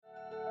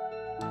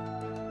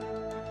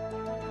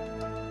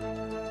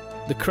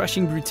The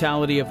crushing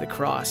brutality of the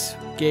cross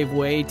gave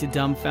way to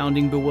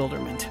dumbfounding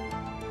bewilderment.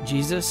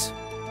 Jesus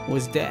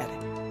was dead.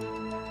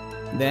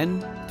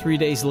 Then, 3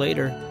 days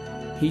later,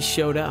 he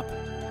showed up.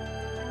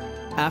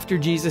 After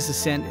Jesus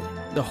ascended,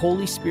 the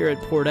Holy Spirit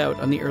poured out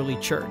on the early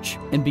church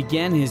and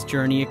began his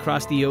journey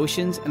across the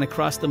oceans and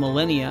across the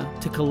millennia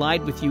to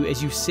collide with you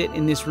as you sit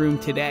in this room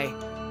today.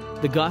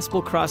 The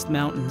gospel crossed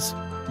mountains.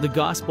 The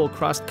gospel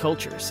crossed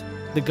cultures.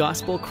 The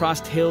gospel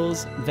crossed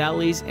hills,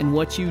 valleys, and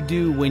what you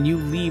do when you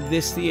leave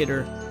this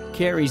theater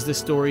carries the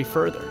story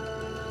further.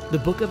 The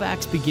book of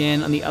Acts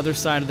began on the other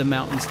side of the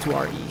mountains to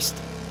our east.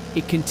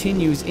 It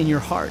continues in your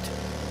heart,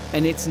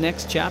 and its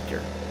next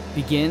chapter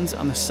begins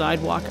on the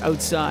sidewalk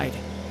outside.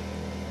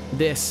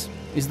 This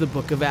is the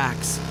book of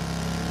Acts.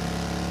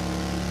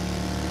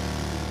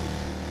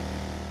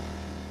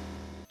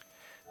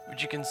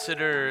 Would you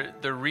consider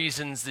the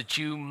reasons that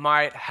you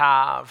might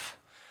have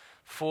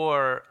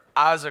for,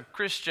 as a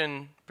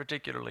Christian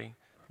particularly,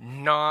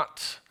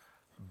 not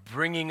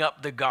bringing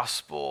up the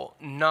gospel,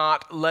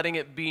 not letting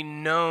it be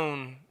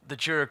known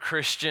that you're a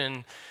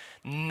Christian,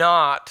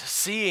 not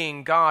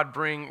seeing God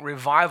bring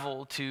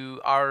revival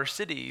to our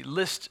city?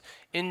 List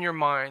in your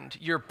mind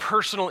your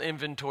personal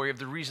inventory of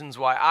the reasons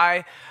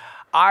why.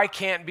 I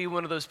can't be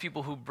one of those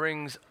people who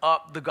brings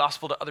up the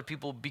gospel to other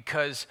people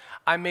because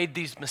I made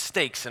these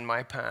mistakes in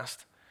my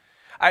past.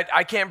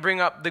 I can't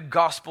bring up the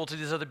gospel to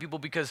these other people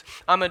because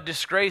I'm a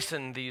disgrace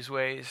in these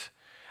ways.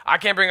 I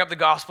can't bring up the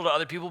gospel to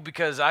other people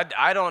because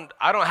I don't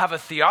have a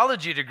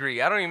theology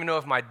degree. I don't even know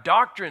if my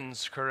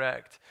doctrine's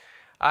correct.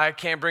 I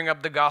can't bring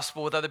up the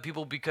gospel with other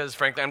people because,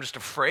 frankly, I'm just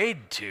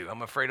afraid to.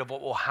 I'm afraid of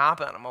what will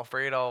happen. I'm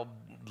afraid I'll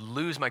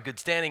lose my good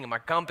standing in my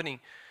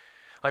company.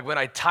 Like when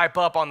I type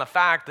up on the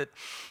fact that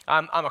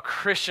I'm a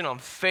Christian on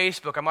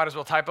Facebook, I might as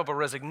well type up a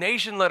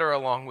resignation letter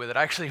along with it.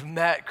 I actually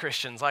met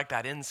Christians like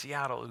that in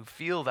Seattle who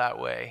feel that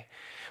way.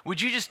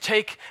 Would you just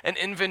take an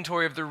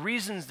inventory of the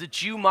reasons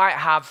that you might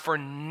have for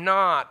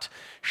not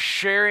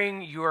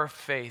sharing your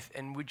faith,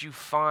 and would you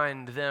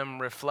find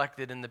them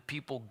reflected in the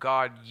people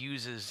God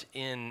uses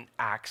in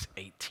Acts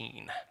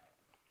 18?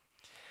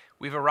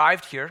 We've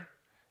arrived here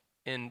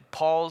in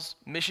Paul's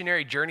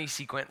missionary journey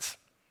sequence.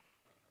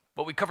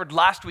 What we covered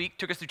last week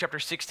took us through chapter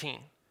 16,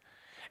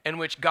 in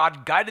which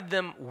God guided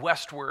them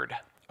westward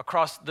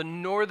across the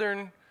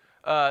northern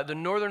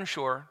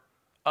shore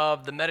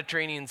of the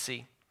Mediterranean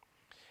Sea.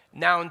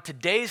 Now in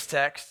today's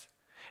text,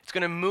 it's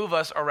going to move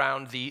us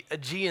around the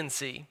Aegean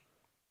Sea.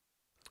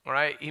 All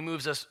right, he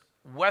moves us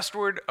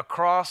westward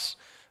across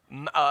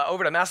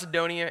over to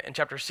Macedonia in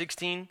chapter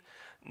 16.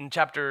 In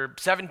chapter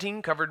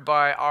 17, covered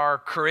by our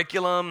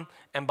curriculum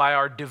and by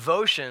our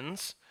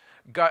devotions,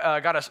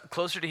 got us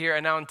closer to here,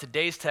 and now in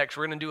today's text,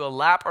 we're going to do a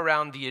lap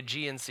around the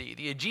Aegean Sea.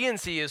 The Aegean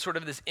Sea is sort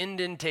of this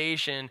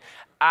indentation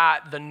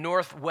at the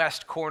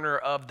northwest corner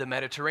of the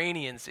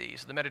Mediterranean Sea.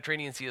 So the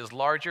Mediterranean Sea is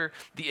larger.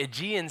 The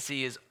Aegean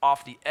Sea is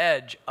off the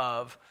edge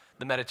of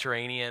the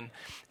Mediterranean,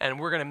 and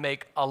we're going to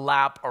make a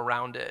lap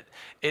around it.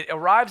 It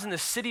arrives in the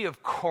city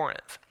of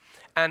Corinth,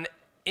 and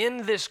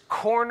in this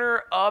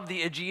corner of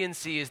the Aegean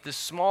Sea is this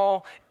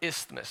small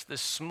isthmus,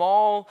 this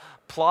small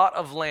plot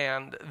of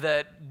land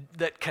that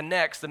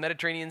connects the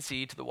Mediterranean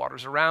Sea to the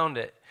waters around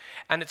it.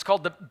 And it's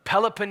called the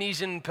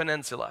Peloponnesian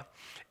Peninsula.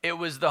 It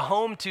was the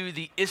home to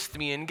the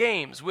Isthmian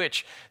Games,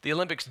 which the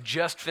Olympics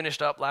just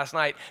finished up last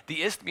night.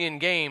 The Isthmian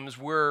Games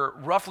were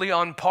roughly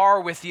on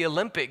par with the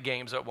Olympic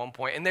Games at one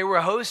point, and they were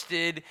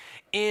hosted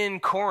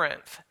in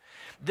Corinth.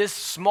 This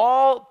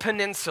small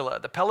peninsula,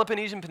 the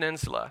Peloponnesian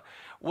Peninsula,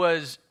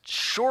 was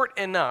short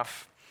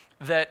enough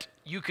that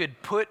you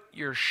could put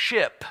your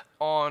ship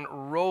on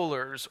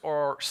rollers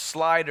or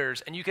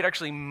sliders, and you could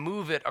actually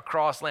move it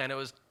across land. It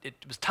was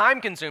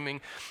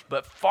time-consuming,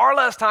 but far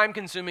less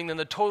time-consuming than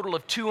the total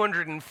of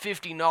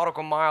 250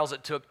 nautical miles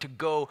it took to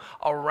go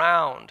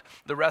around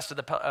the rest of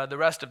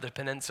the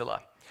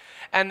peninsula.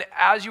 And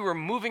as you were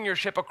moving your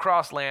ship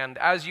across land,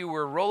 as you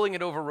were rolling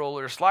it over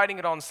rollers, sliding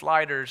it on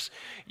sliders,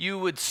 you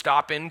would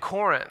stop in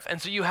Corinth. And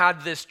so you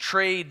had this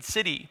trade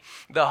city,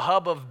 the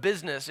hub of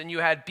business, and you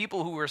had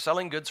people who were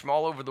selling goods from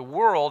all over the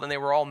world, and they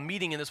were all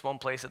meeting in this one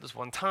place at this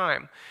one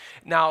time.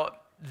 Now,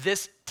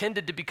 this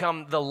tended to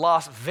become the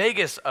Las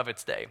Vegas of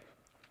its day,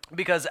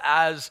 because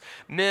as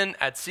men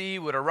at sea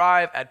would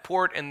arrive at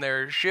port and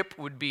their ship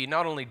would be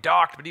not only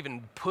docked, but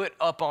even put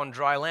up on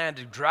dry land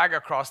to drag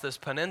across this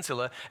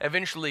peninsula,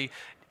 eventually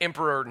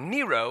Emperor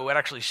Nero would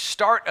actually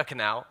start a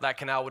canal. That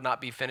canal would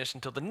not be finished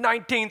until the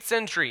 19th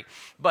century.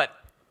 But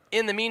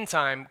in the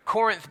meantime,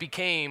 Corinth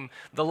became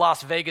the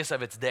Las Vegas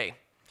of its day,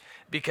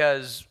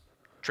 because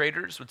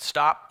traders would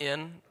stop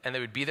in and they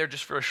would be there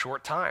just for a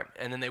short time,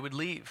 and then they would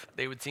leave.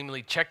 They would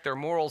seemingly check their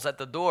morals at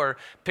the door,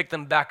 pick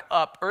them back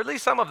up, or at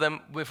least some of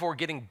them, before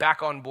getting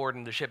back on board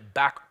and the ship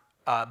back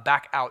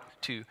out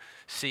to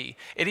sea.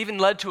 It even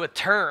led to a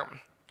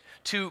term.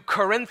 To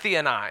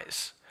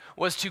Corinthianize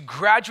was to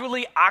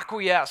gradually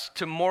acquiesce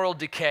to moral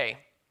decay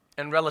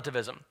and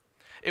relativism.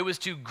 It was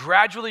to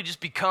gradually just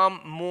become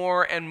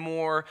more and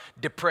more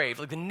depraved.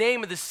 Like the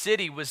name of the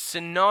city was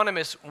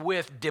synonymous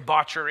with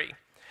debauchery.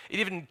 It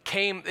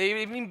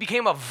even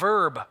became a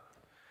verb.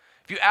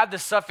 If you add the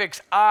suffix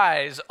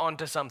 "eyes"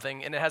 onto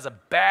something and it has a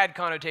bad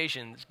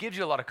connotation, it gives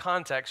you a lot of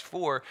context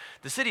for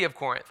the city of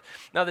Corinth.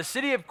 Now, the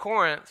city of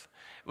Corinth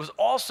was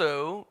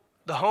also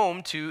the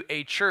home to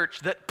a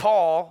church that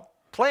Paul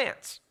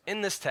plants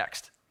in this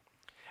text.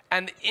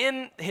 And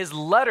in his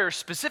letter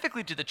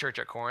specifically to the church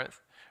at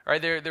Corinth,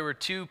 right, there were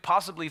two,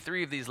 possibly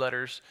three of these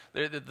letters.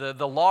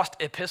 The lost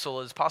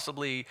epistle is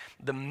possibly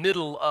the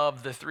middle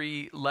of the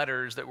three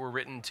letters that were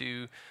written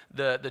to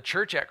the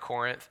church at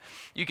Corinth.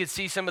 You could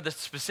see some of the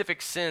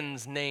specific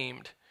sins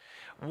named.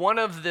 One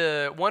of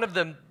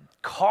the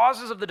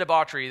causes of the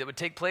debauchery that would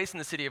take place in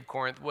the city of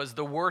Corinth was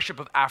the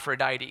worship of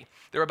Aphrodite.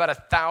 There were about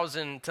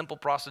 1,000 temple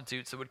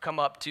prostitutes that would come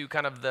up to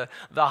kind of the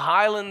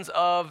highlands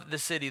of the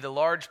city, the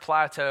large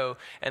plateau,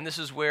 and this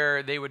is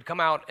where they would come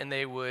out and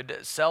they would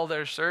sell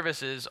their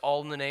services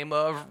all in the name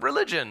of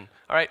religion.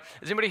 All right,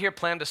 does anybody here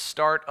plan to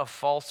start a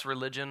false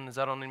religion? Is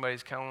that on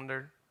anybody's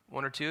calendar?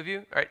 One or two of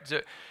you? All right,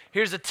 so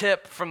here's a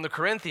tip from the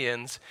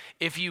Corinthians.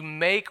 If you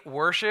make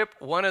worship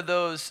one of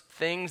those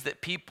things that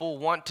people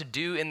want to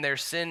do in their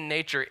sin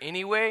nature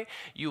anyway,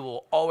 you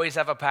will always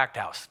have a packed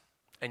house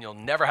and you'll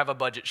never have a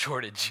budget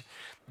shortage.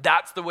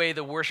 That's the way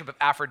the worship of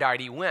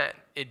Aphrodite went.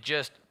 It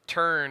just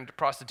turned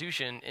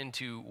prostitution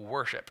into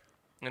worship.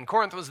 And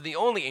Corinth was the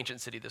only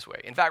ancient city this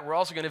way. In fact, we're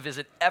also going to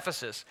visit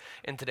Ephesus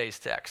in today's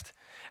text.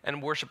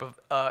 And worship of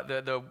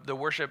the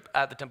worship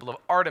at the temple of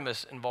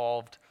Artemis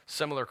involved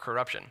similar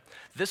corruption.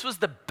 This was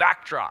the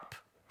backdrop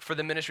for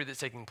the ministry that's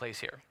taking place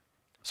here.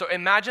 So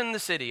imagine the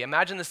city,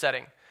 imagine the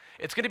setting.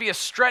 It's going to be a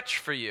stretch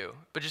for you,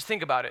 but just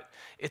think about it.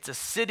 It's a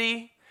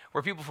city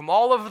where people from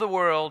all over the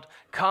world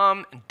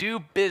come and do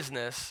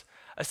business,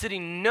 a city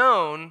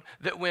known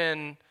that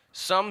when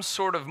some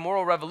sort of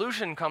moral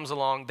revolution comes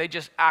along, they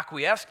just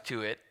acquiesce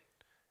to it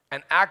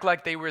and act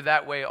like they were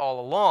that way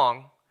all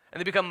along, and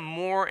they become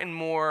more and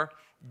more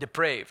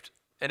depraved.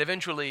 And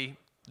eventually,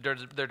 their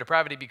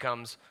depravity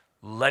becomes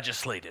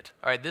legislated.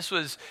 All right, this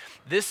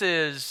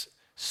is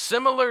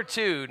similar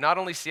to not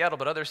only Seattle,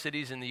 but other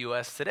cities in the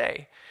U.S.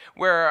 today,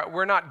 where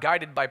we're not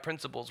guided by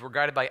principles, we're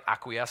guided by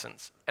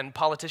acquiescence. And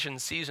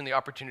politicians seize on the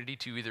opportunity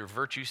to either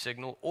virtue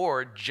signal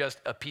or just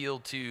appeal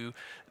to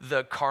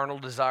the carnal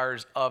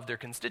desires of their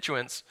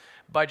constituents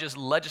by just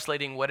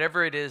legislating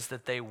whatever it is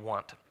that they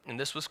want. And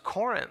this was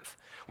Corinth.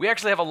 We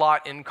actually have a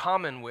lot in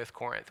common with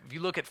Corinth. If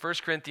you look at 1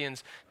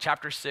 Corinthians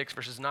chapter 6,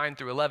 verses 9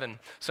 through 11,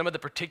 some of the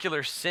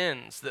particular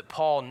sins that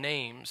Paul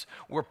names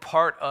were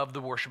part of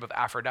the worship of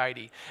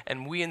Aphrodite.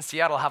 And we in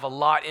Seattle have a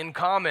lot in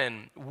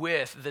common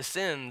with the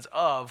sins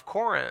of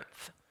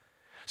Corinth.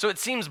 So it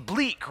seems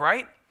bleak,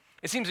 right?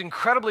 It seems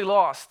incredibly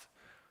lost.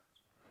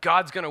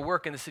 God's going to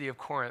work in the city of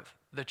Corinth.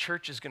 The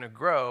church is going to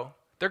grow.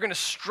 They're going to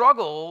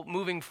struggle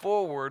moving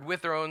forward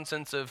with their own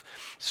sense of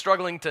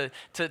struggling to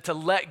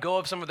let go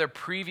of some of their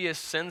previous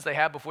sins they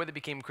had before they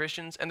became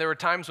Christians. And there were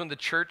times when the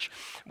church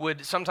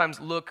would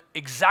sometimes look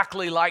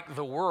exactly like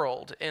the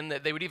world, and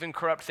that they would even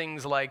corrupt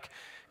things like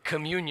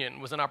communion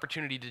was an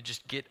opportunity to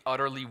just get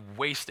utterly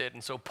wasted.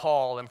 And so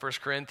Paul in 1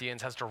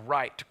 Corinthians has to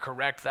write to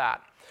correct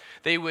that.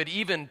 They would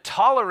even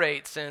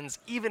tolerate sins,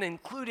 even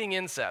including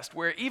incest,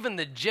 where even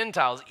the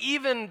Gentiles,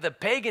 even the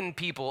pagan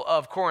people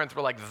of Corinth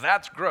were like,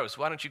 that's gross,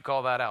 why don't you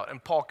call that out?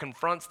 And Paul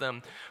confronts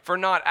them for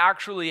not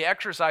actually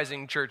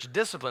exercising church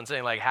discipline,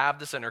 saying like, have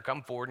the sinner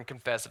come forward and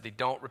confess. If they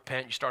don't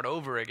repent, you start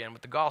over again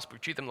with the gospel. You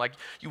treat them like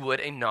you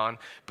would a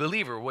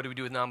non-believer. What do we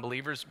do with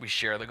non-believers? We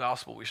share the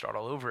gospel. We start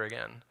all over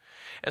again.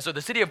 And so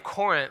the city of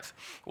Corinth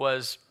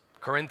was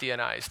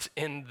Corinthianized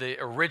in the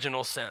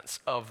original sense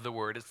of the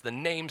word. It's the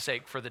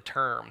namesake for the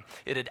term.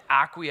 It had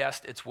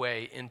acquiesced its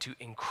way into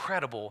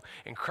incredible,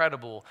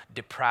 incredible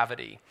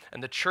depravity.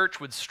 And the church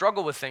would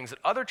struggle with things that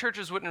other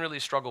churches wouldn't really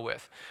struggle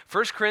with.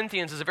 1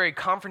 Corinthians is a very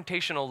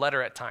confrontational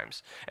letter at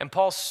times. And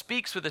Paul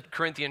speaks with the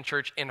Corinthian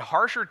church in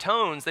harsher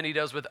tones than he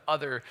does with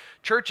other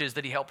churches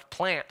that he helped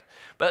plant.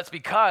 But that's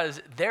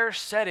because their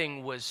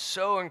setting was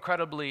so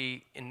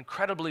incredibly,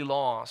 incredibly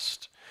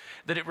lost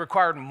that it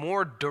required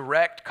more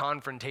direct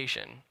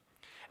confrontation.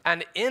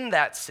 And in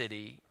that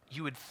city,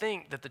 you would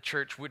think that the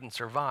church wouldn't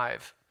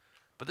survive,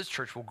 but this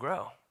church will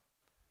grow.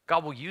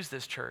 God will use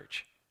this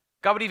church.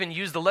 God would even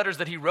use the letters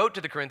that he wrote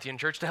to the Corinthian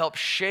church to help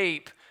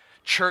shape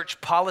church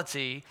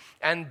polity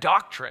and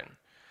doctrine.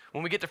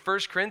 When we get to 1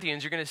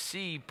 Corinthians, you're going to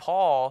see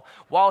Paul,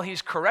 while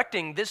he's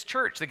correcting this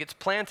church that gets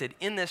planted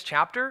in this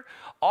chapter,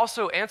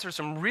 also answer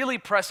some really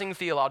pressing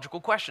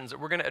theological questions that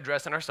we're going to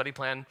address in our study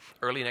plan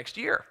early next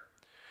year.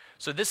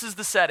 So this is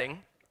the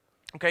setting.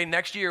 Okay,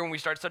 next year when we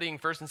start studying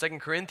 1 and 2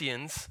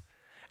 Corinthians,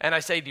 and I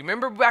say, do you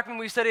remember back when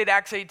we studied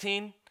Acts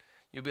 18?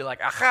 You'll be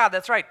like, aha,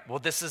 that's right. Well,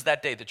 this is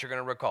that day that you're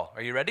going to recall.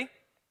 Are you ready?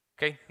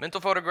 Okay,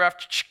 mental photograph.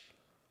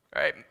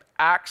 All right,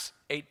 Acts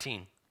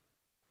 18.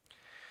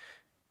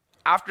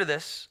 After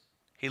this,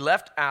 he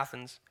left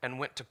Athens and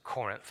went to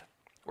Corinth,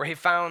 where he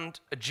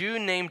found a Jew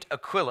named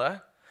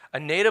Aquila, a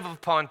native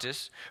of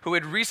Pontus, who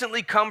had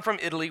recently come from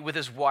Italy with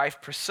his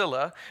wife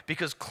Priscilla,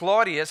 because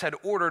Claudius had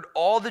ordered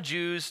all the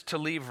Jews to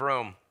leave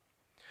Rome.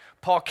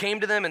 Paul came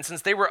to them, and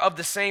since they were of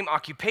the same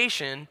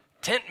occupation,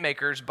 tent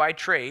makers by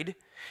trade,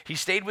 he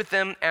stayed with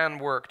them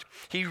and worked.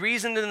 He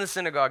reasoned in the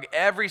synagogue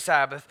every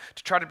Sabbath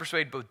to try to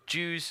persuade both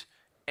Jews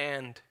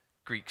and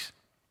Greeks.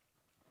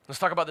 Let's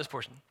talk about this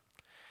portion.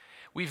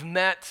 We've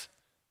met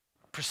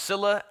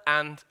Priscilla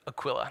and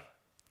Aquila,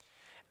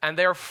 and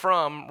they're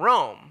from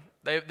Rome.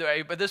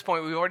 At this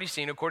point, we've already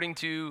seen, according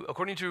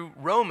to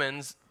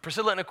Romans,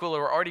 Priscilla and Aquila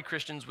were already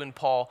Christians when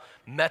Paul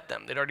met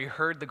them. They'd already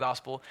heard the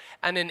gospel.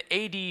 And in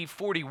AD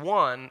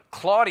 41,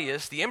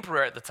 Claudius, the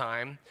emperor at the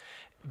time,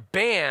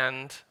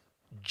 banned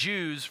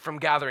Jews from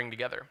gathering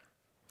together.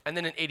 And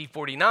then in AD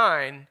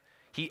 49,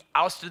 he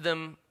ousted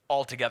them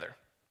altogether.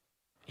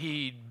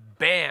 He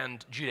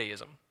banned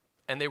Judaism,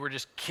 and they were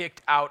just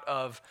kicked out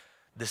of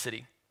the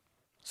city.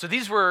 So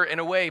these were, in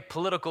a way,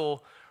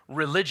 political,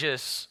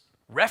 religious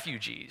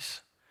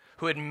refugees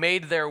who had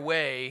made their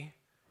way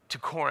to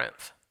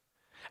Corinth.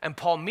 And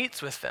Paul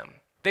meets with them.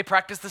 They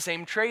practice the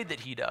same trade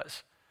that he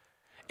does.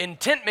 In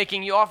tent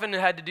making, you often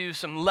had to do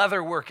some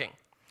leather working.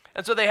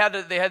 And so they had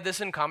this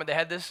in common. They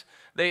had this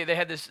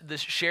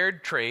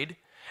shared trade.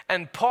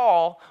 And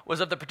Paul was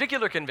of the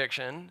particular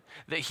conviction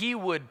that he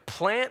would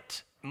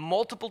plant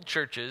multiple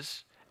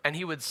churches and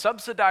he would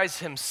subsidize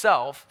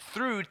himself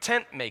through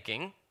tent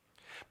making,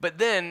 but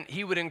then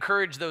he would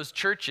encourage those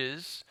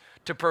churches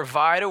to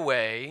provide a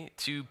way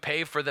to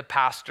pay for the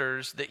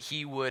pastors that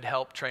he would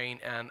help train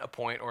and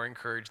appoint or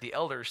encourage the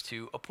elders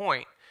to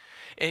appoint.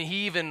 And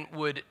he even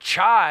would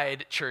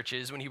chide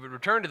churches when he would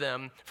return to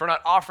them for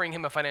not offering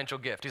him a financial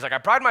gift. He's like, I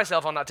pride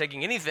myself on not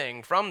taking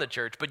anything from the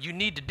church, but you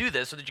need to do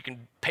this so that you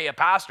can pay a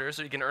pastor,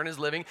 so he can earn his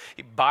living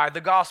by the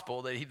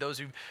gospel, that those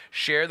who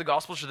share the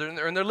gospel should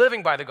earn their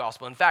living by the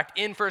gospel. In fact,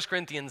 in 1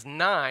 Corinthians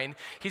 9,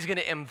 he's going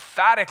to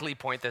emphatically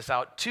point this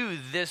out to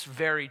this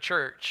very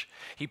church.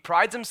 He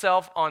prides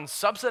himself on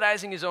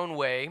subsidizing his own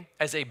way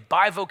as a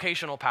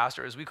bivocational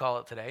pastor, as we call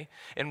it today.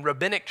 In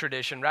rabbinic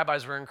tradition,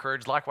 rabbis were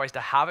encouraged likewise to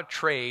have a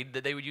trade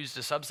that they would use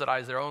to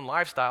subsidize their own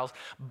lifestyles.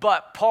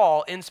 But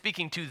Paul, in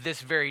speaking to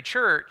this very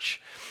church,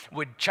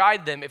 would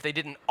chide them if they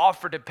didn't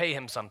offer to pay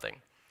him something.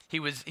 He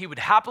would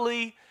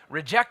happily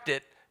reject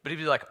it, but he'd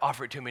be like,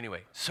 offer it to him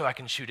anyway, so I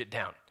can shoot it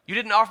down. You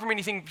didn't offer me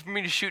anything for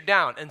me to shoot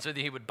down. And so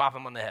he would bop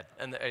him on the head,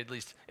 at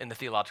least in the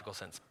theological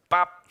sense.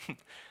 Bop.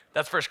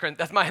 That's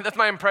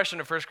my impression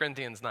of 1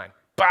 Corinthians 9.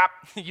 Bop.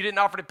 You didn't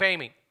offer to pay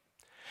me.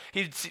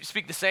 He'd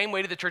speak the same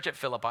way to the church at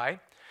Philippi.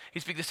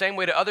 He'd speak the same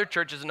way to other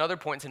churches and other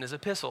points in his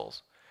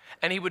epistles.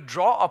 And he would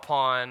draw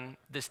upon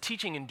this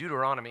teaching in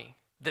Deuteronomy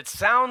that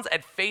sounds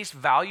at face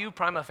value,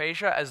 prima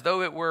facie, as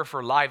though it were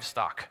for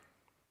livestock.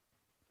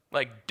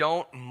 Like,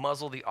 don't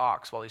muzzle the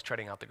ox while he's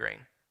treading out the grain.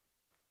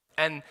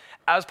 And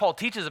as Paul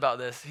teaches about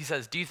this, he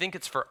says, do you think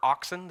it's for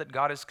oxen that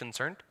God is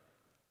concerned?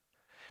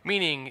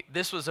 Meaning,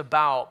 this was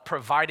about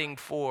providing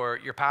for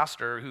your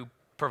pastor who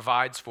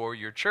provides for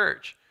your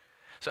church.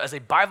 So as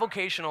a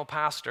bivocational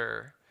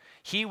pastor,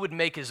 he would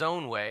make his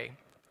own way,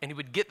 and he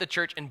would get the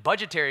church in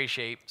budgetary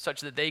shape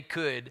such that they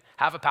could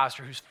have a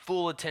pastor whose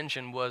full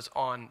attention was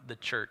on the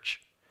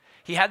church.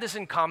 He had this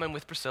in common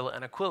with Priscilla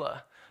and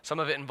Aquila. Some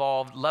of it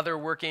involved leather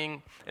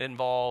working. It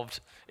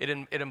involved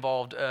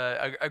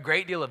a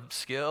great deal of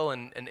skill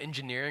and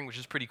engineering, which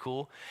is pretty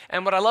cool.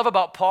 And what I love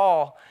about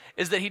Paul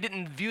is that he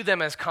didn't view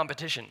them as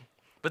competition,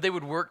 but they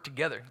would work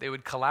together. They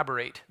would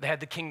collaborate. They had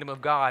the kingdom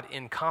of God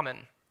in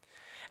common.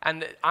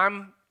 And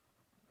I'm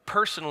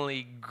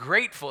personally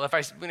grateful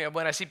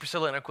when I see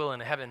Priscilla and Aquila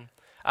in heaven.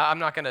 I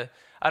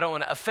don't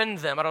want to offend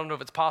them. I don't know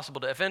if it's possible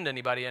to offend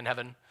anybody in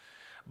heaven,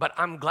 but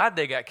I'm glad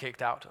they got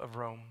kicked out of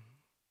Rome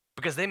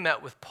because they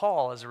met with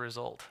Paul as a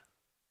result.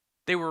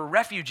 They were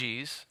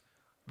refugees,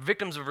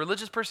 victims of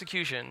religious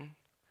persecution,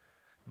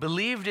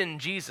 believed in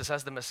Jesus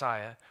as the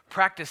Messiah,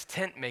 practiced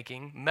tent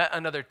making, met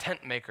another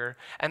tent maker,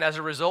 and as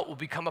a result will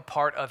become a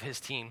part of his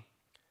team.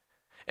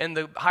 In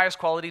the highest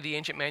quality, the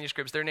ancient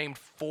manuscripts, they're named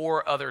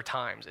 4 other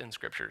times in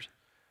scriptures.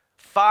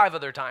 5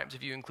 other times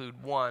if you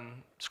include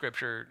one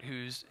scripture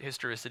whose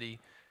historicity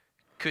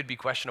could be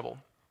questionable.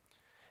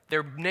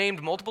 They're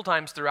named multiple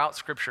times throughout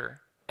scripture,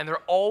 and they're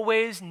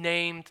always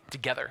named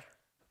together.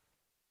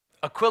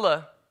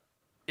 Aquila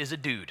is a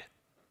dude.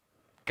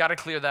 Got to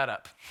clear that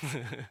up.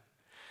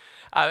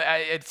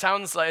 It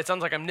sounds like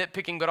I'm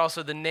nitpicking, but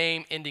also the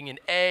name ending in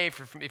A,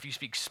 if you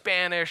speak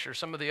Spanish or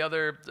some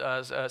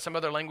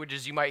other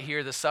languages, you might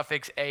hear the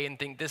suffix A and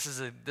think this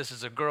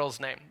is a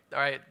girl's name. All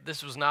right,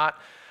 this was not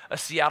a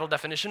Seattle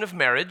definition of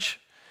marriage.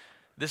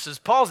 This is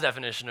Paul's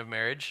definition of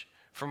marriage.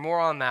 For more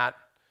on that,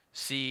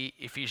 see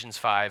Ephesians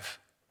 5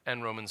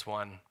 and Romans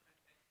 1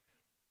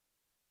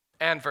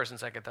 and 1st and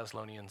 2nd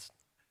Thessalonians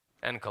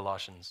and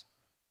Colossians.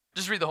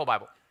 Just read the whole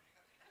Bible.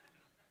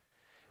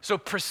 So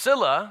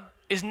Priscilla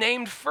is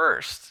named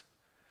first.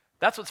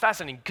 That's what's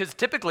fascinating, because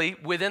typically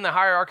within the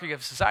hierarchy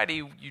of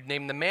society, you'd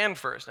name the man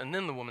first and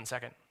then the woman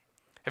second.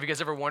 Have you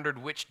guys ever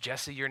wondered which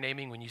Jesse you're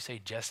naming when you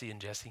say Jesse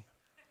and Jesse?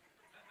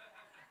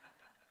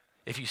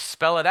 If you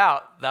spell it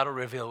out, that'll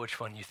reveal which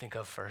one you think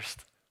of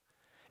first.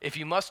 If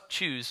you must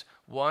choose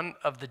one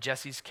of the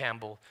Jessies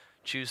Campbell,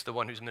 choose the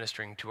one who's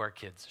ministering to our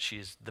kids. She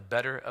is the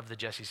better of the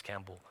Jessies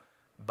Campbell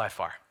by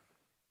far.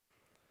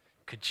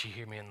 Could she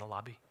hear me in the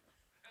lobby?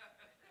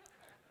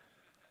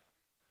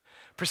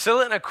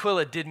 Priscilla and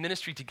Aquila did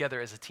ministry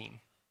together as a team.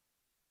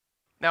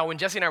 Now, when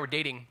Jesse and I were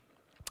dating,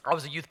 I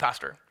was a youth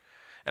pastor,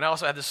 and I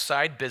also had this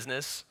side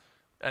business,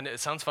 and it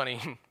sounds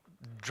funny,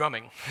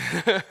 drumming.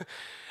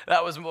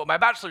 That was what my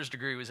bachelor's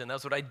degree was in.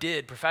 That's what I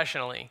did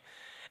professionally.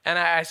 And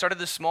I started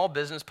this small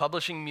business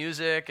publishing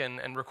music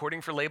and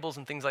recording for labels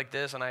and things like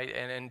this,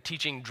 and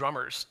teaching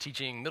drummers,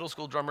 teaching middle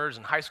school drummers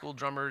and high school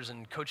drummers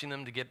and coaching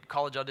them to get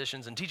college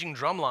auditions and teaching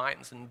drum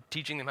lines and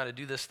teaching them how to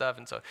do this stuff.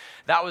 And so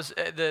that was,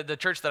 the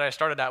church that I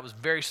started at was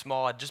very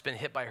small. I'd just been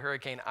hit by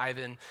Hurricane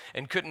Ivan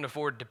and couldn't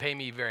afford to pay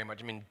me very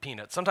much. I mean,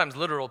 peanuts, sometimes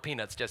literal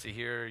peanuts. Jesse,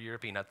 here are your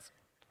peanuts.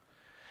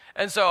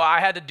 And so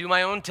I had to do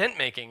my own tent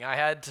making. I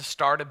had to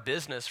start a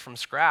business from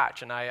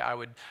scratch, and I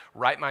would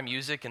write my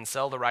music and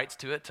sell the rights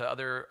to it to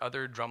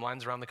other drum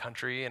lines around the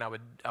country. And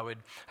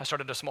I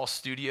started a small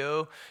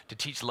studio to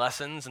teach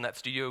lessons, and that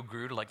studio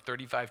grew to like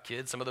 35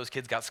 kids. Some of those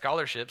kids got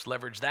scholarships,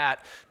 leveraged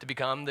that to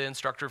become the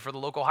instructor for the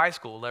local high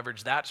school,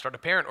 leveraged that to start a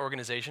parent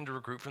organization to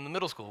recruit from the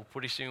middle school.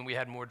 Pretty soon we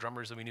had more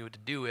drummers than we knew what to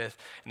do with,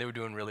 and they were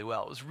doing really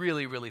well. It was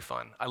really, really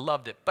fun. I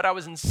loved it, but I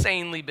was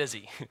insanely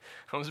busy.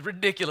 I was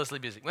ridiculously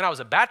busy. When I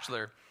was a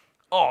bachelor,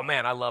 oh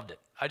man, I loved it.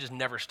 I just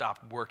never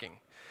stopped working.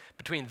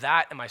 Between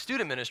that and my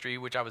student ministry,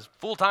 which I was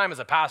full-time as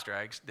a pastor,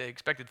 they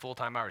expected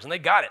full-time hours, and they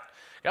got it.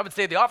 I would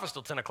stay at the office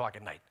till 10 o'clock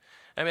at night.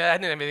 I mean, I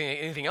didn't have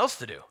anything else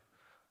to do,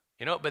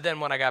 But then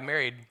when I got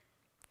married,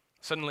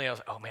 suddenly I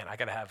was, oh man, I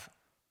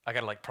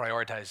gotta like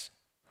prioritize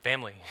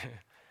family.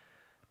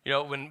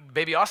 When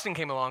baby Austin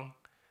came along,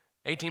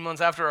 18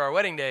 months after our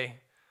wedding day,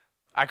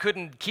 I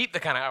couldn't keep the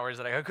kind of hours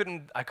that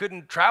I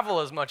couldn't travel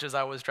as much as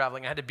I was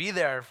traveling. I had to be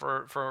there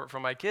for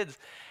my kids.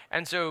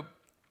 And so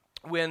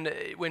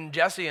when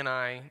Jesse and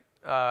I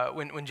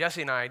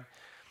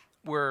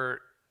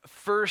were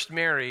first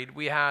married,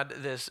 we had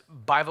this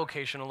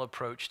bivocational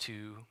approach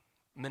to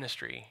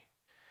ministry.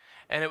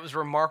 And it was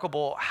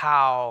remarkable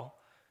how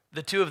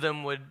the two of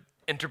them would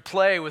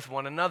interplay with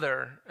one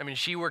another. I mean,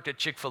 she worked at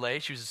Chick-fil-A.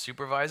 She was a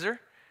supervisor.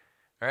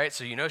 All right,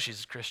 so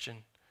she's a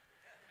Christian.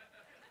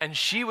 And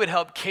she would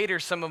help cater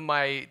some of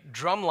my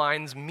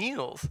drumline's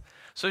meals.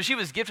 So she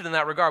was gifted in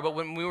that regard. But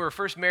when we were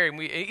first married,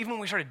 even when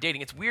we started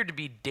dating, it's weird to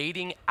be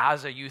dating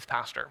as a youth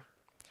pastor.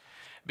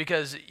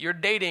 Because you're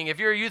dating, if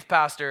you're a youth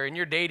pastor and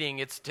you're dating,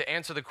 it's to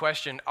answer the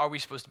question, are we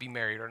supposed to be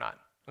married or not?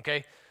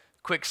 Okay?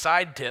 Quick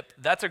side tip,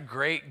 that's a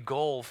great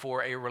goal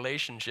for a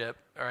relationship,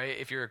 all right?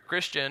 If you're a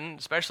Christian,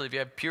 especially if you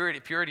have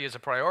purity is a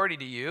priority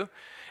to you,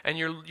 and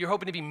you're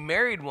hoping to be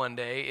married one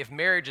day, if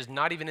marriage is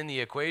not even in the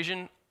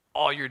equation,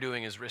 all you're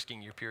doing is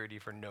risking your purity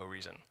for no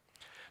reason.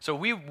 So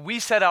we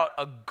set out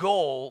a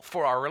goal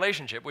for our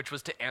relationship, which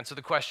was to answer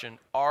the question,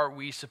 are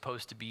we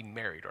supposed to be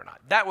married or not?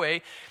 That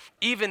way,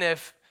 even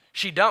if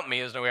she dumped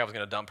me, there's no way I was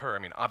going to dump her,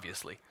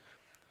 obviously.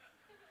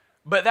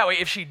 But that way,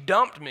 if she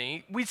dumped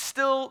me, we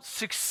still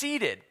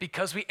succeeded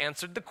because we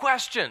answered the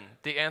question.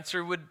 The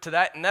answer to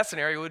that in that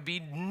scenario would be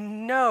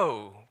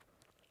no.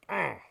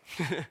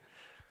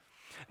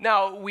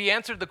 Now, we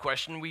answered the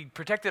question, we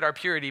protected our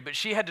purity, but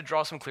she had to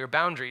draw some clear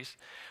boundaries.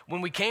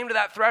 When we came to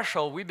that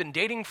threshold, we'd been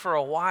dating for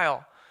a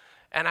while,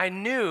 and I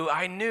knew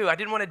I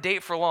didn't want to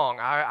date for long.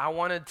 I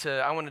wanted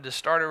to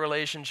start a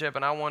relationship,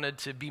 and I wanted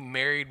to be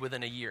married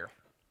within a year.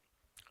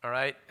 All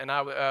right?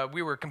 And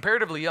we were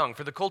comparatively young.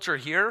 For the culture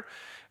here,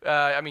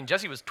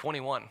 Jesse was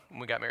 21 when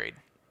we got married.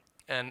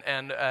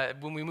 And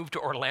when we moved to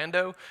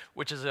Orlando,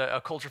 which is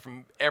a culture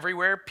from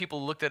everywhere,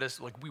 people looked at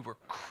us like we were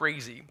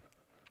crazy.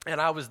 And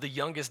I was the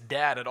youngest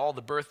dad at all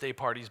the birthday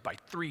parties by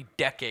 3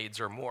 decades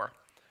or more.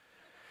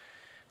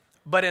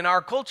 But in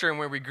our culture and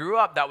where we grew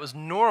up, that was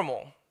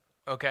normal,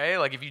 okay?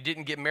 Like if you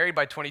didn't get married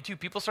by 22,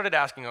 people started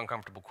asking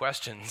uncomfortable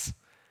questions.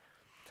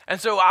 And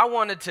so I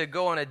wanted to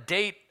go on a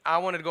date. I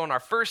wanted to go on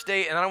our first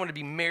date, and I wanted to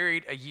be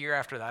married a year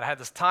after that. I had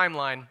this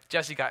timeline.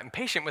 Jesse got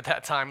impatient with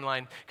that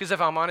timeline because if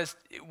I'm honest,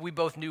 we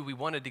both knew we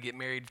wanted to get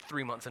married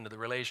 3 months into the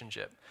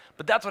relationship.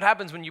 But that's what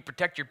happens when you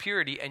protect your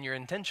purity and you're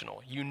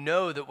intentional. You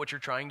know that what you're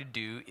trying to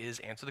do is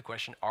answer the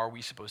question, are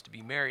we supposed to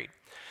be married?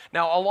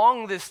 Now,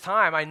 along this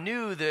time, I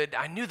knew that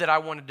I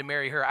wanted to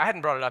marry her. I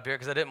hadn't brought it up here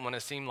because I didn't want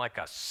to seem like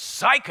a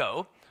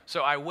psycho.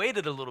 So I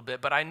waited a little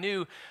bit, but I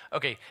knew,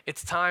 okay,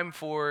 it's time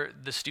for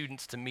the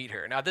students to meet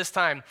her. Now this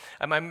time,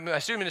 my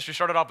student ministry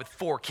started off with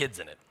 4 kids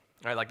in it,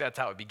 right? Like that's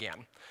how it began.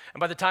 And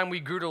by the time we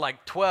grew to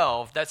like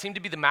 12, that seemed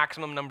to be the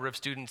maximum number of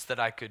students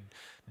that I could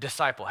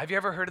disciple. Have you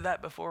ever heard of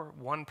that before?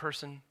 One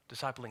person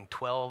discipling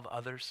 12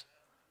 others?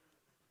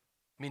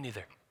 Me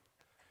neither.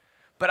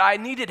 But I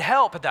needed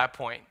help at that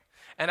point.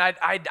 And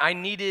I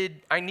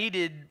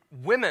needed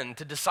women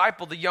to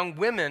disciple the young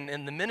women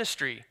in the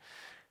ministry.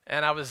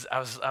 And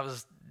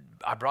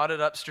I brought it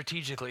up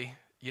strategically.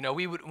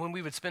 When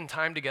we would spend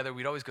time together,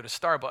 we'd always go to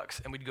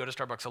Starbucks, and we'd go to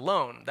Starbucks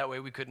alone. That way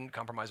we couldn't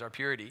compromise our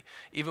purity.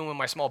 Even when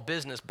my small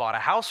business bought a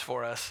house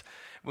for us,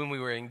 when we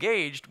were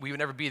engaged, we would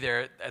never be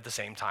there at the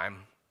same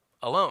time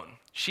alone.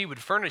 She would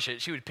furnish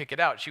it. She would pick it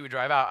out. She would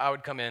drive out. I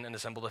would come in and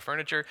assemble the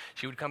furniture.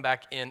 She would come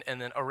back in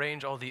and then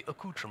arrange all the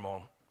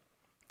accoutrements.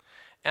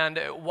 And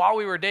while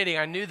we were dating,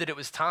 I knew that it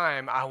was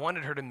time. I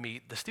wanted her to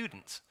meet the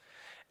students.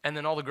 And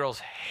then all the girls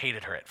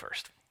hated her at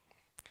first.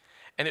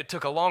 And it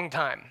took a long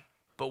time.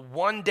 But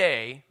one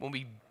day, when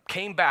we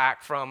came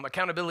back from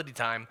accountability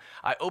time,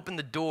 I opened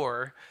the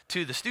door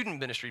to the student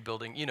ministry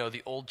building, you know,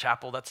 the old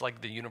chapel. That's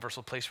like the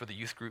universal place where the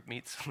youth group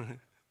meets,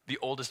 the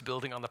oldest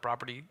building on the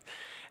property.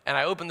 And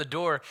I opened the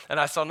door, and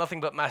I saw nothing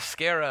but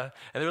mascara.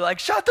 And they were like,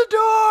 "Shut the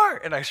door!"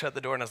 And I shut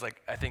the door, and I was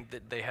like, I think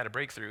that they had a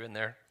breakthrough in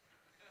there.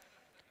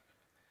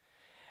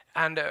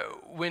 And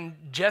when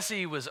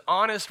Jessie was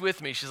honest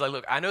with me, she's like,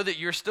 "Look, I know that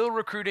you're still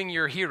recruiting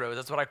your heroes."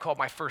 That's what I called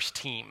my first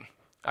team.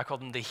 I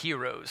called them the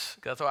heroes.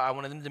 That's why I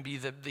wanted them to be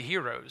the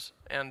heroes.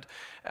 And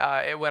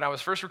when I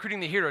was first recruiting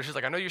the heroes, she's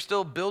like, "I know you're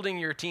still building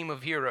your team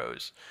of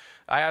heroes."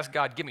 I asked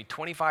God, "Give me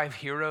 25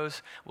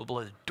 heroes. We'll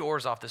blow the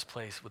doors off this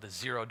place with a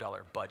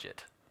 $0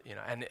 budget." You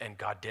know, and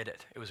God did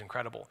it. It was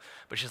incredible.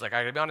 But she's like,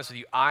 "I gotta be honest with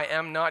you, I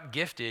am not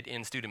gifted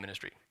in student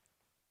ministry."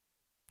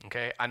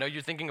 Okay, I know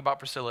you're thinking about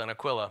Priscilla and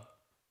Aquila,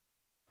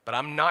 but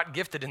I'm not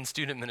gifted in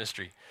student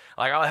ministry.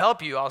 Like, I'll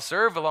help you, I'll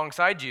serve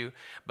alongside you,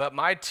 but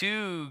my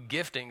two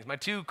giftings, my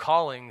two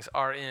callings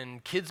are in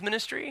kids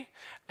ministry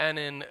and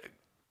in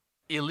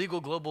illegal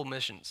global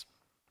missions.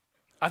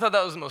 I thought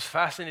that was the most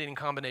fascinating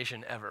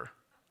combination ever.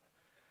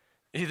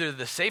 Either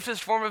the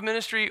safest form of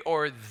ministry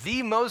or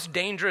the most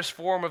dangerous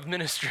form of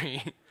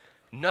ministry,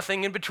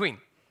 nothing in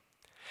between.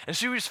 And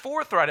she was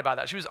forthright about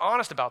that. She was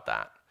honest about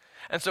that.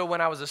 And so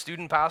when I was a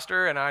student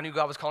pastor and I knew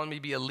God was calling me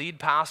to be a lead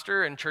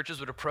pastor and churches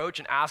would approach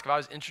and ask if I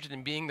was interested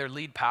in being their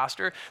lead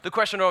pastor, the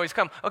question would always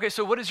come, "Okay,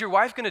 so what is your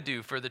wife going to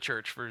do for the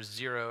church for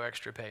 $0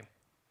 extra pay?"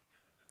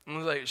 And I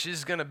was like,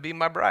 "She's going to be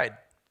my bride.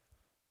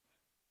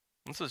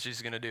 That's what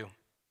she's going to do.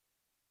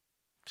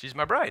 She's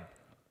my bride."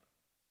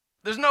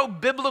 There's no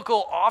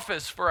biblical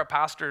office for a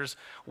pastor's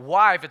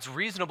wife. It's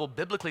reasonable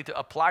biblically to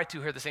apply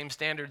to her the same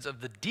standards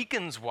of the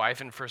deacon's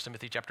wife in 1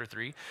 Timothy chapter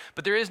 3,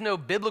 but there is no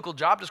biblical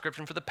job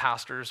description for the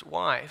pastor's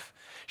wife.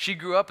 She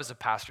grew up as a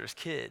pastor's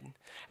kid,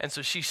 and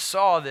so she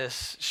saw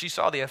this, she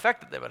saw the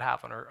effect that that would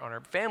have on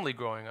her family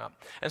growing up.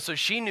 And so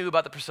she knew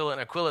about the Priscilla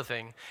and Aquila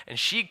thing, and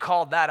she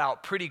called that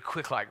out pretty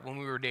quick like when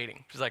we were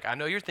dating. She's like, "I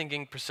know you're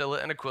thinking Priscilla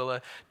and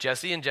Aquila,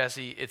 Jesse and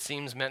Jesse, it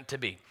seems meant to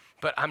be,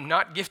 but I'm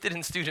not gifted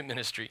in student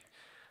ministry.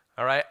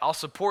 All right, I'll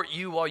support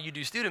you while you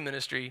do student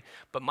ministry,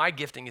 but my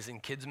gifting is in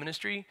kids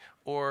ministry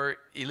or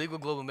illegal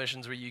global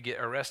missions where you get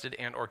arrested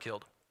and or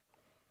killed."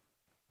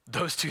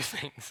 Those two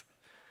things.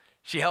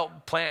 She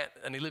helped plant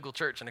an illegal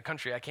church in a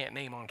country I can't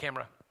name on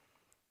camera.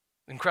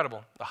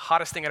 Incredible. The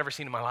hottest thing I'd ever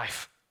seen in my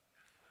life.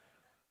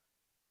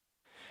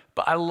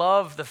 But I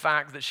love the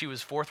fact that she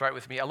was forthright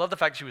with me. I love the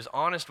fact that she was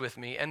honest with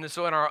me. And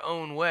so in our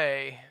own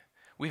way,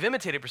 we've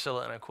imitated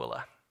Priscilla and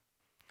Aquila.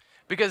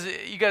 Because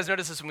you guys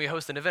notice this when we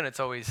host an event, it's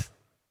always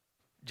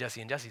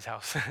Jesse and Jesse's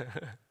house.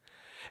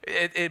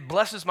 It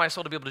blesses my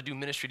soul to be able to do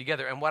ministry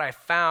together. And what I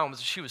found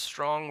was she was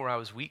strong where I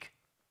was weak.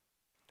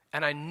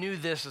 And I knew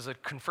this as a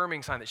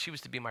confirming sign that she was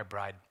to be my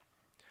bride.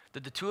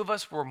 That the two of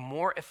us were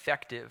more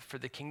effective for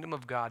the kingdom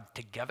of God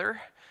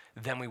together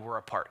than we were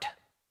apart.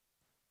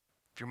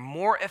 If you're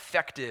more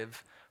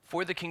effective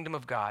for the kingdom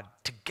of God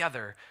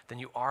together than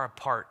you are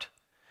apart,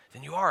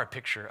 then you are a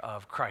picture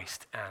of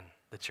Christ and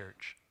the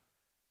church.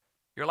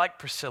 You're like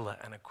Priscilla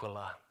and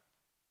Aquila.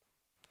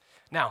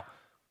 Now,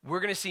 we're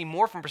going to see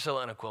more from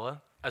Priscilla and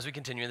Aquila as we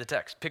continue in the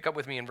text. Pick up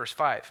with me in verse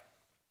 5.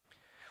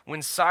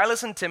 When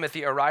Silas and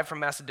Timothy arrived from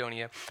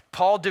Macedonia,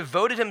 Paul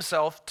devoted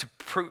himself to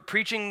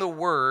preaching the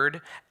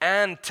word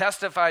and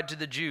testified to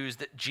the Jews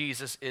that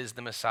Jesus is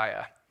the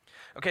Messiah.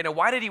 Okay, now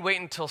why did he wait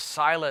until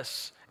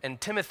Silas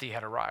and Timothy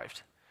had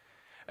arrived?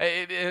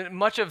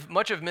 Much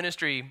of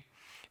ministry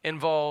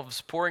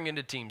involves pouring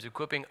into teams,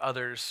 equipping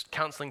others,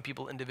 counseling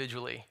people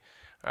individually.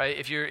 Right?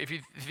 If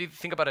you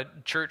think about a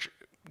church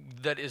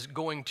that is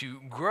going to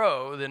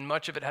grow, then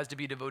much of it has to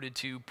be devoted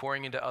to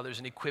pouring into others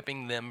and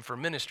equipping them for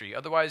ministry.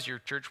 Otherwise, your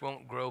church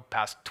won't grow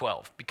past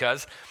 12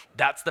 because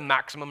that's the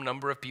maximum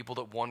number of people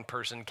that one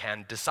person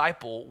can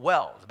disciple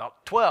well. It's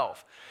about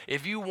 12.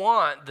 If you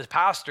want the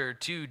pastor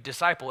to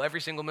disciple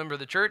every single member of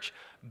the church,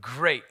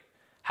 great.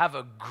 Have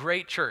a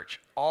great church,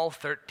 all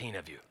 13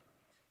 of you.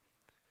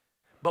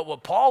 But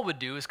what Paul would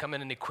do is come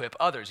in and equip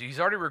others. He's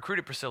already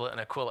recruited Priscilla and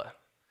Aquila.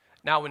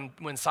 Now,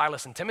 when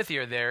Silas and Timothy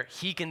are there,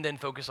 he can then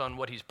focus on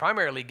what he's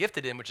primarily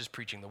gifted in, which is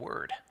preaching the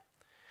word.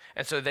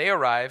 And so they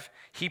arrive,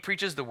 he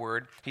preaches the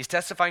word, he's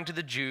testifying to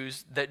the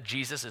Jews that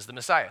Jesus is the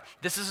Messiah.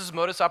 This is his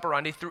modus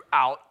operandi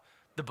throughout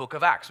the book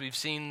of Acts. We've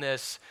seen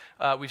this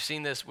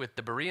with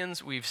the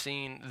Bereans, we've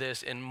seen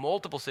this in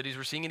multiple cities,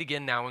 we're seeing it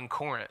again now in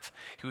Corinth.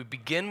 He would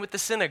begin with the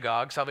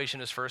synagogue, salvation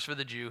is first for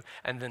the Jew,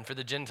 and then for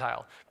the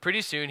Gentile.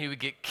 Pretty soon he would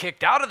get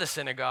kicked out of the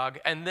synagogue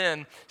and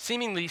then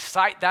seemingly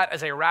cite that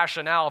as a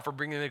rationale for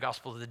bringing the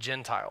gospel to the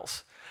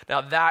Gentiles.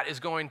 Now that is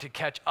going to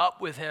catch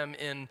up with him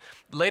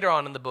later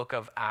on in the book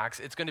of Acts.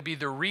 It's going to be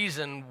the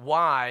reason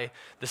why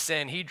the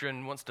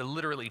Sanhedrin wants to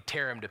literally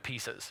tear him to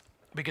pieces.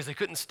 because they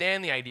couldn't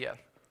stand the idea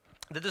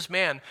that this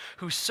man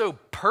who so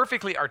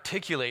perfectly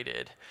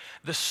articulated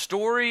the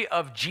story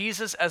of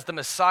Jesus as the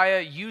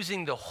Messiah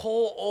using the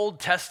whole Old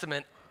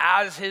Testament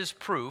as his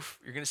proof,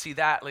 you're going to see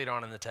that later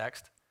on in the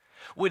text,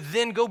 would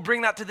then go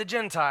bring that to the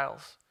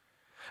Gentiles.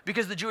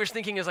 Because the Jewish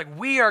thinking is like,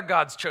 we are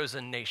God's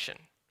chosen nation.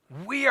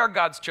 We are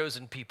God's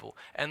chosen people.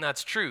 And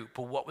that's true.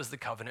 But what was the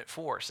covenant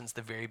for since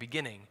the very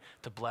beginning?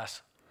 To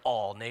bless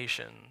all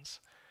nations.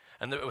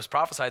 And it was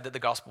prophesied that the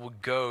gospel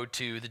would go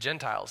to the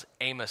Gentiles.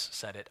 Amos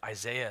said it.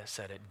 Isaiah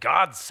said it.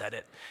 God said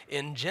it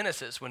in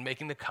Genesis when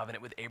making the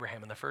covenant with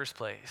Abraham in the first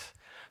place.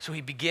 So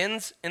he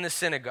begins in the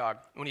synagogue.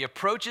 When he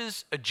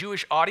approaches a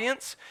Jewish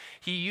audience,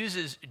 he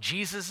uses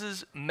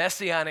Jesus'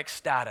 messianic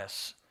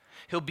status.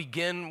 He'll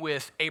begin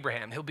with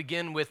Abraham. He'll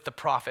begin with the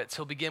prophets.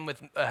 He'll begin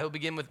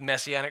with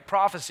messianic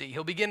prophecy.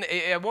 He'll begin,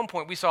 at one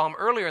point, we saw him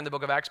earlier in the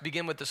book of Acts,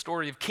 begin with the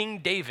story of King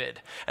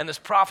David and this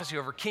prophecy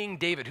over King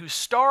David, whose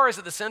star is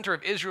at the center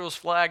of Israel's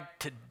flag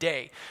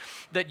today,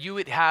 that you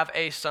would have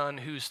a son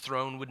whose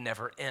throne would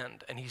never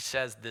end. And he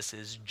says, this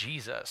is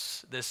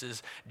Jesus. This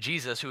is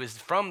Jesus who is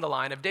from the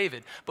line of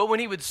David. But when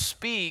he would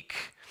speak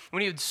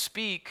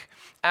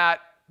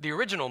at the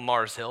original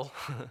Mars Hill,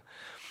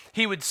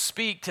 he would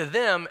speak to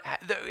them.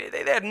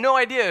 They had no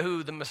idea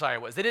who the Messiah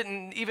was. They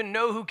didn't even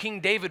know who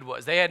King David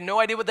was. They had no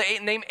idea what the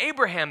name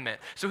Abraham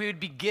meant. So he would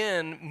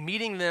begin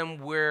meeting them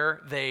where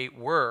they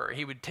were.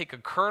 He would take a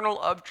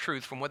kernel of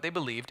truth from what they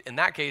believed. In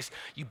that case,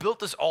 you built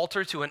this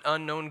altar to an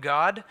unknown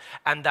God,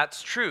 and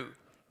that's true.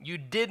 You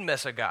did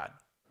miss a God,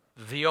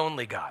 the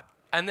only God.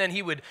 And then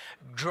he would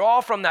draw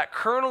from that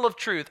kernel of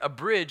truth a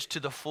bridge to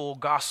the full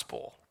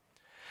gospel.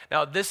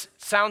 Now, this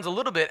sounds a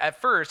little bit,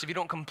 at first, if you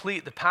don't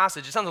complete the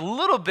passage, it sounds a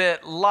little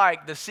bit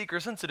like the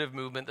seeker-sensitive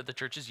movement that the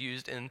church has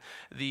used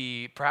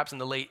perhaps in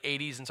the late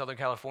 80s in Southern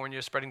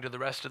California, spreading to the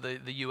rest of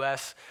the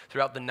U.S.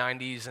 throughout the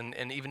 90s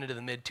and even into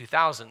the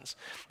mid-2000s.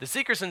 The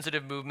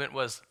seeker-sensitive movement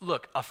was,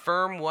 look,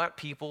 affirm what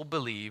people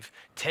believe,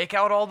 take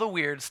out all the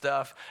weird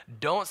stuff,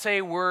 don't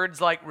say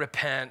words like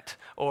repent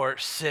or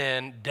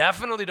sin,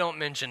 definitely don't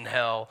mention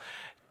hell,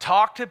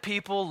 talk to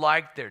people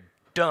like they're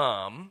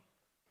dumb,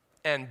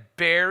 and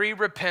bury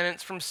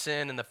repentance from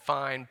sin in the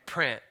fine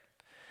print.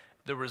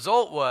 The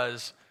result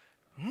was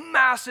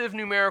massive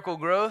numerical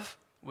growth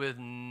with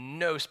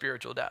no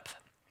spiritual depth.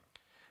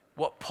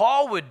 What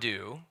Paul would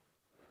do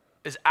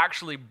is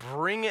actually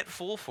bring it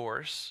full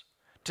force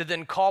to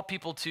then call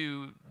people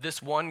to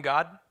this one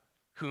God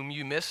whom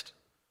you missed,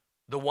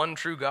 the one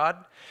true God.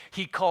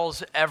 He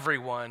calls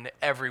everyone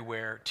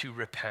everywhere to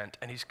repent,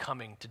 and he's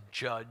coming to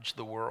judge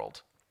the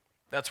world.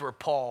 That's where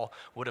Paul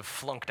would have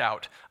flunked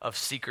out of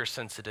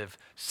seeker-sensitive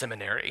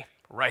seminary,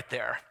 right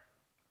there,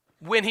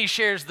 when he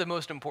shares the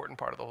most important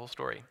part of the whole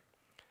story.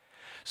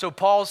 So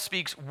Paul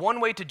speaks one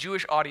way to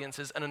Jewish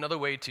audiences and another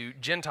way to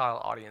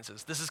Gentile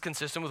audiences. This is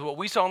consistent with what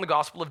we saw in the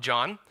Gospel of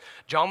John.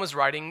 John was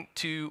writing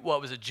to,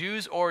 was it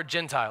Jews or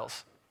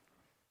Gentiles?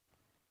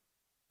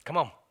 Come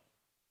on.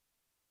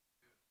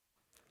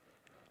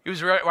 He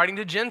was writing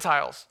to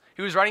Gentiles.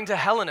 He was writing to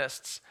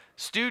Hellenists,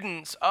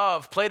 students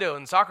of Plato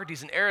and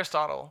Socrates and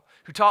Aristotle,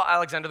 who taught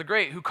Alexander the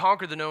Great, who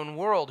conquered the known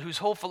world, whose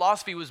whole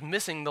philosophy was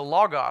missing the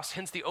Logos,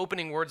 hence the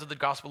opening words of the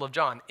Gospel of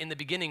John. In the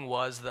beginning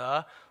was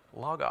the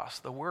Logos,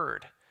 the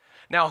Word.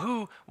 Now,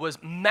 who was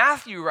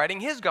Matthew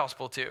writing his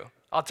Gospel to?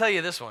 I'll tell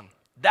you this one.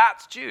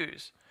 That's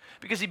Jews,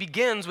 because he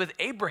begins with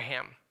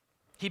Abraham.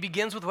 He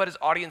begins with what his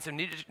audience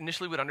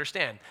initially would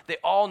understand. They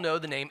all know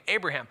the name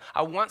Abraham.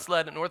 I once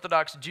led an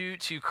Orthodox Jew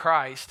to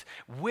Christ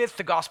with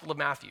the Gospel of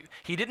Matthew.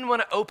 He didn't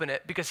want to open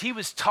it because he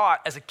was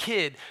taught as a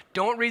kid,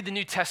 don't read the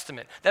New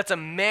Testament. That's a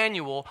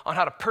manual on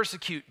how to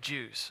persecute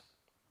Jews.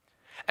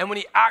 And when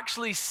he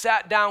actually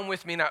sat down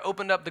with me and I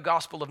opened up the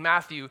Gospel of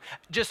Matthew,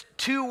 just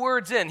 2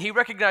 words in, he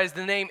recognized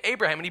the name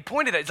Abraham and he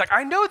pointed at it. He's like,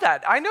 I know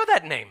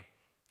that name.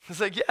 He's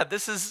like, yeah,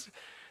 this is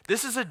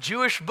a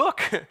Jewish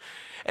book.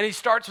 And he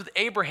starts with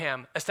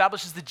Abraham,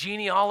 establishes the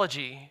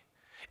genealogy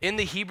in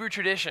the Hebrew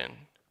tradition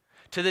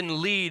to then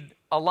lead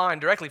a line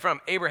directly from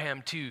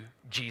Abraham to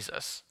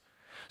Jesus.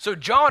 So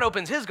John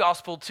opens his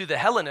gospel to the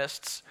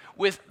Hellenists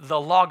with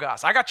the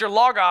Logos. I got your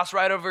Logos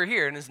right over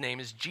here, and his name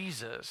is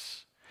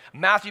Jesus.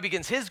 Matthew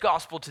begins his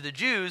gospel to the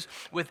Jews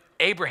with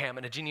Abraham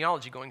and a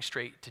genealogy going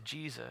straight to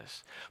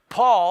Jesus.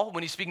 Paul,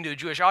 when he's speaking to a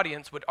Jewish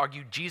audience, would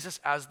argue Jesus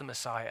as the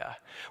Messiah.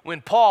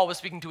 When Paul was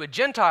speaking to a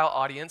Gentile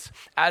audience,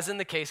 as in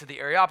the case of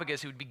the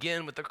Areopagus, he would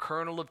begin with the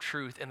kernel of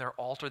truth in their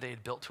altar they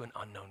had built to an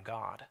unknown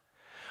God.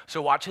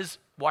 So watch his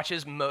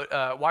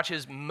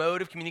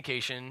mode of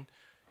communication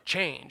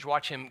change.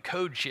 Watch him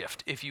code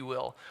shift, if you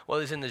will.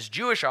 While he's in this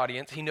Jewish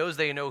audience, he knows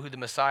they know who the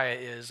Messiah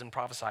is and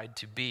prophesied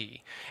to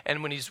be.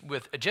 And when he's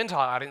with a Gentile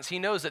audience, he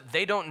knows that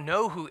they don't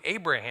know who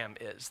Abraham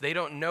is. They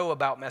don't know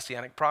about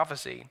messianic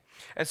prophecy.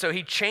 And so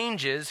he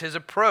changes his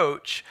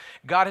approach.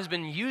 God has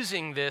been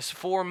using this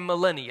for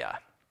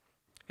millennia.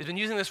 He's been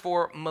using this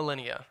for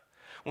millennia.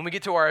 When we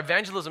get to our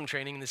evangelism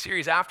training in the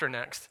series after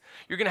next,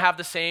 you're going to have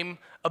the same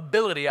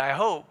ability, I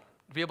hope,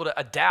 to be able to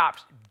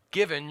adapt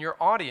given your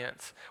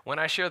audience. When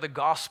I share the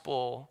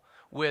gospel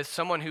with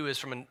someone who is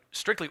from a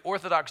strictly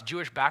Orthodox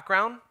Jewish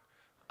background,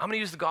 I'm going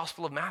to use the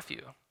Gospel of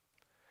Matthew.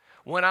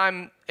 When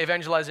I'm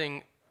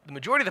evangelizing the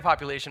majority of the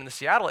population in the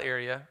Seattle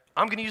area,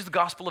 I'm going to use the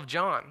Gospel of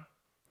John.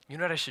 You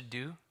know what I should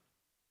do?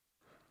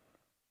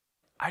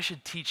 I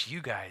should teach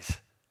you guys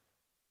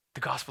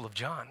the Gospel of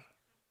John.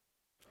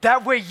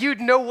 That way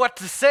you'd know what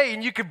to say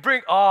and you could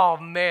bring, oh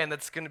man,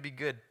 that's going to be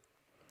good.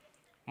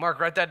 Mark,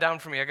 write that down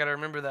for me. I got to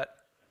remember that.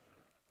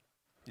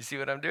 You see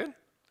what I'm doing?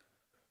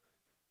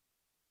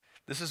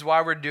 This is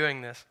why we're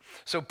doing this.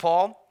 So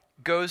Paul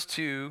goes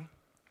to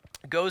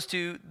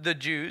the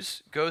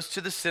Jews, goes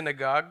to the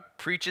synagogue,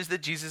 preaches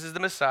that Jesus is the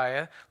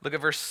Messiah. Look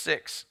at verse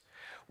 6.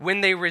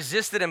 When they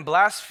resisted and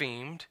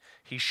blasphemed,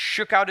 he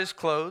shook out his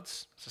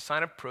clothes. It's a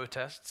sign of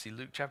protest. See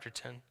Luke chapter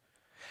 10.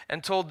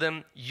 And told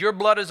them, your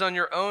blood is on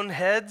your own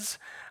heads.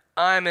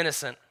 I'm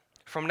innocent.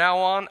 From now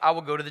on, I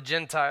will go to the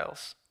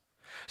Gentiles.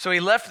 So he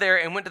left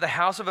there and went to the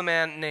house of a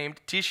man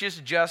named Titius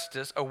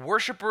Justus, a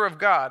worshiper of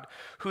God,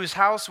 whose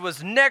house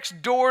was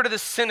next door to the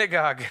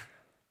synagogue.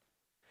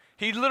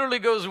 He literally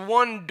goes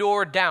one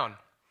door down,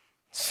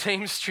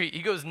 same street.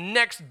 He goes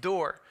next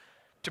door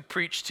to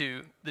preach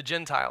to the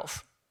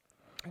Gentiles.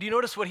 Do you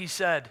notice what he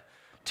said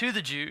to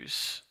the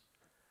Jews?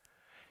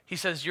 He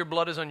says, your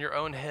blood is on your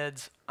own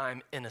heads.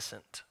 I'm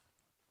innocent.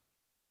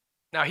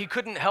 Now, he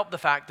couldn't help the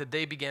fact that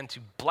they began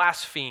to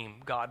blaspheme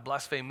God.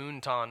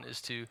 Blasphemunton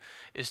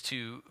is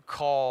to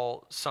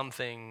call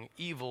something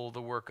evil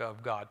the work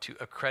of God, to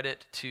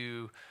accredit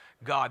to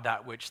God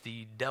that which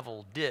the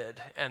devil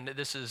did. And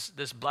this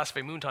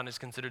blasphemunton is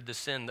considered the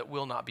sin that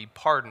will not be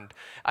pardoned.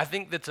 I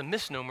think that's a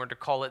misnomer to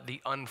call it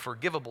the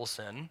unforgivable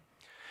sin.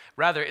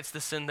 Rather, it's the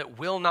sin that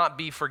will not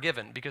be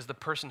forgiven because the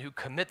person who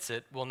commits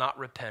it will not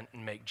repent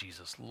and make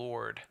Jesus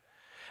Lord.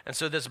 And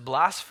so this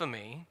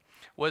blasphemy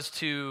was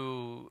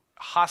to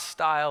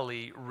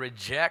hostilely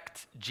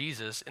reject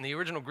Jesus. In the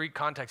original Greek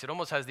context, it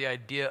almost has the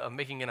idea of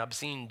making an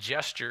obscene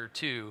gesture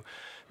to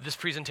this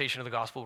presentation of the gospel